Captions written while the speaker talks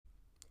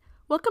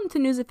Welcome to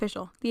News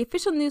Official, the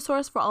official news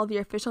source for all of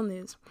your official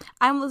news.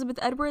 I'm Elizabeth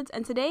Edwards,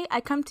 and today I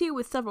come to you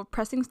with several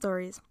pressing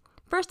stories.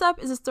 First up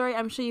is a story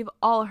I'm sure you've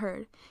all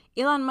heard.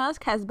 Elon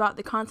Musk has bought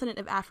the continent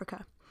of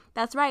Africa.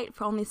 That's right,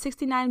 for only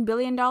 $69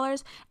 billion,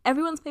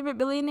 everyone's favorite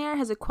billionaire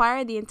has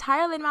acquired the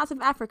entire landmass of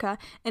Africa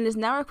and is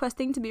now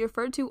requesting to be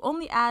referred to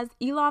only as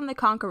Elon the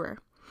Conqueror.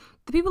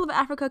 The people of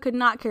Africa could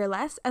not care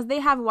less, as they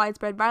have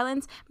widespread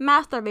violence,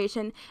 mass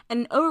starvation,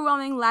 and an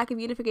overwhelming lack of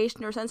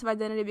unification or sense of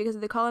identity because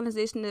of the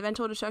colonization and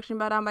eventual destruction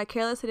brought on by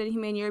careless and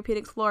inhumane European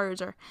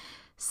explorers or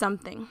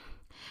something.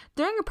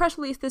 During a press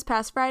release this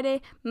past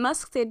Friday,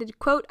 Musk stated,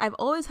 quote, "I've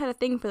always had a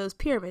thing for those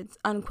pyramids,"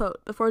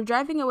 unquote, before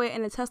driving away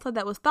in a Tesla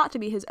that was thought to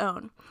be his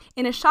own.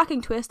 In a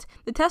shocking twist,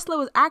 the Tesla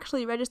was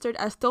actually registered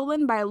as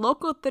stolen by a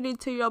local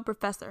 32-year-old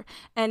professor,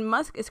 and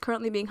Musk is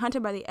currently being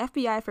hunted by the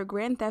FBI for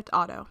grand theft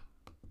auto.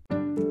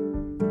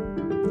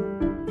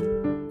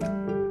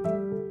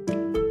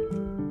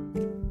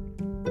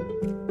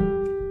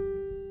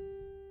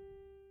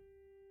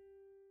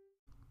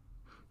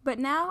 But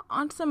now,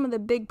 on to some of the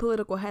big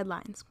political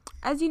headlines.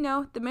 As you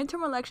know, the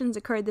midterm elections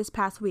occurred this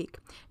past week.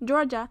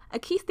 Georgia, a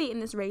key state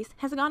in this race,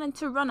 has gone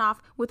into runoff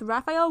with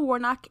Raphael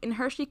Warnock and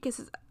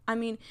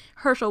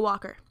Herschel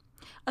Walker.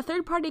 A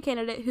third-party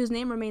candidate whose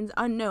name remains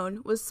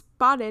unknown was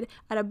spotted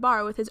at a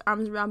bar with his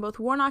arms around both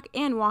Warnock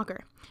and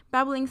Walker,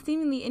 babbling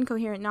seemingly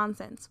incoherent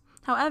nonsense.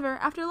 However,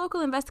 after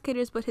local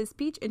investigators put his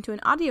speech into an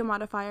audio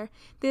modifier,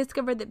 they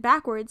discovered that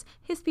backwards,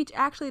 his speech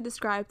actually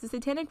describes the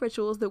satanic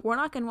rituals that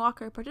Warnock and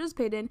Walker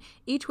participate in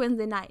each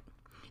Wednesday night.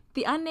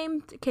 The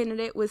unnamed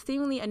candidate was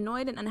seemingly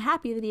annoyed and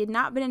unhappy that he had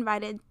not been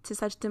invited to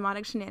such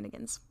demonic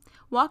shenanigans.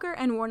 Walker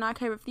and Warnock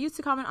had refused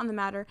to comment on the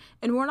matter,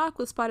 and Warnock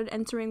was spotted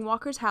entering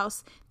Walker's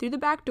house through the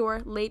back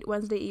door late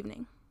Wednesday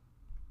evening.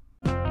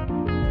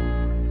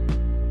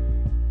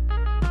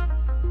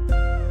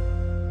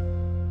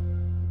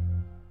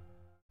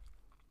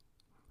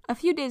 A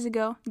few days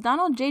ago,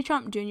 Donald J.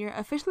 Trump Jr.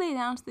 officially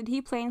announced that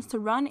he plans to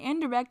run and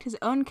direct his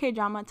own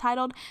K-drama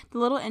titled The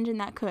Little Engine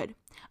That Could.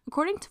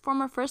 According to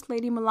former First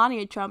Lady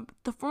Melania Trump,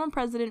 the former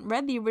president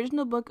read the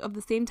original book of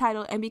the same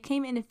title and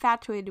became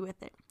infatuated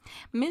with it.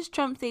 Ms.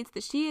 Trump states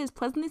that she is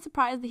pleasantly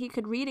surprised that he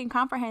could read and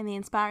comprehend the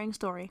inspiring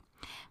story.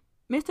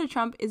 Mr.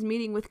 Trump is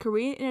meeting with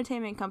Korean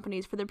entertainment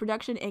companies for the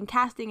production and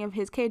casting of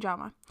his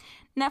K-drama.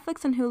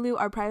 Netflix and Hulu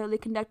are privately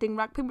conducting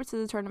rock, paper,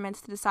 scissors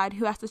tournaments to decide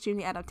who has to stream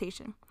the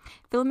adaptation.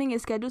 Filming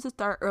is scheduled to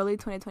start early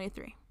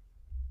 2023.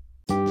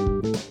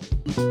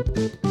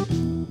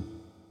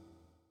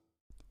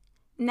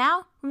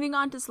 Now, moving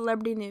on to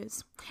celebrity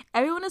news.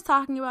 Everyone is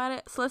talking about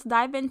it, so let's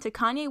dive into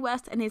Kanye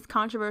West and his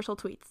controversial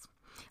tweets.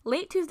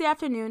 Late Tuesday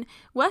afternoon,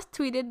 West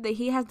tweeted that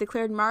he has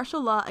declared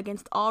martial law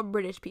against all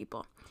British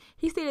people.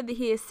 He stated that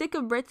he is sick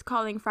of Brits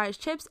calling fries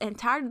chips and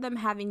tired of them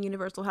having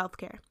universal health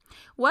care.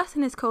 West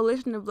and his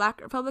coalition of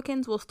black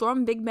Republicans will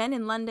storm Big Ben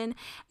in London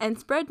and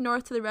spread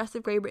north to the rest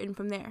of Great Britain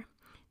from there.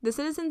 The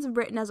citizens of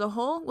Britain as a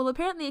whole will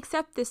apparently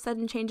accept this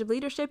sudden change of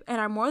leadership and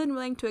are more than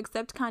willing to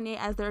accept Kanye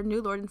as their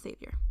new Lord and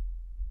Savior.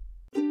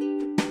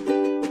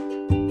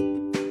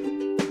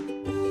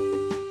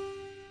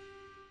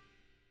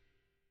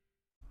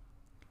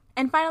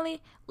 And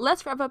finally,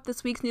 let's wrap up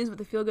this week's news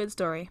with a feel-good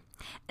story.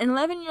 An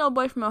 11-year-old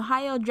boy from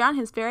Ohio drowned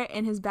his ferret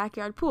in his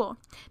backyard pool.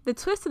 The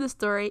twist of the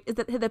story is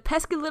that the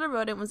pesky little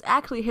rodent was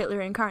actually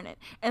Hitler incarnate,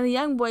 and the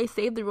young boy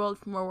saved the world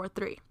from World War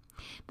III.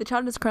 The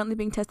child is currently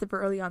being tested for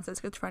early onset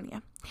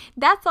schizophrenia.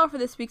 That's all for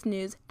this week's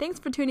news. Thanks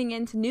for tuning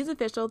in to News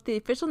Official, the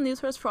official news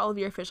source for all of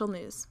your official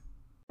news.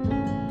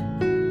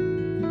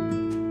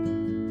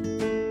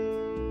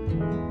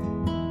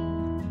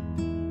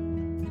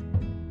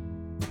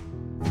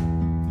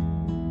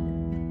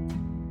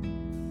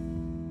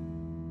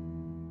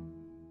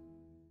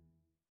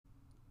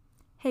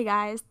 Hey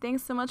guys,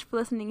 thanks so much for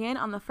listening in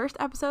on the first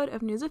episode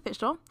of News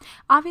Official.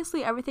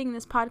 Obviously, everything in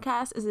this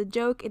podcast is a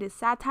joke, it is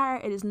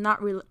satire, it is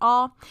not real at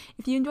all.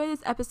 If you enjoyed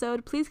this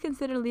episode, please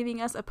consider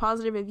leaving us a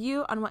positive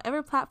review on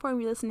whatever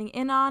platform you're listening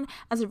in on,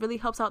 as it really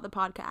helps out the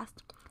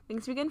podcast.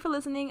 Thanks again for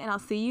listening, and I'll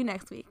see you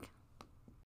next week.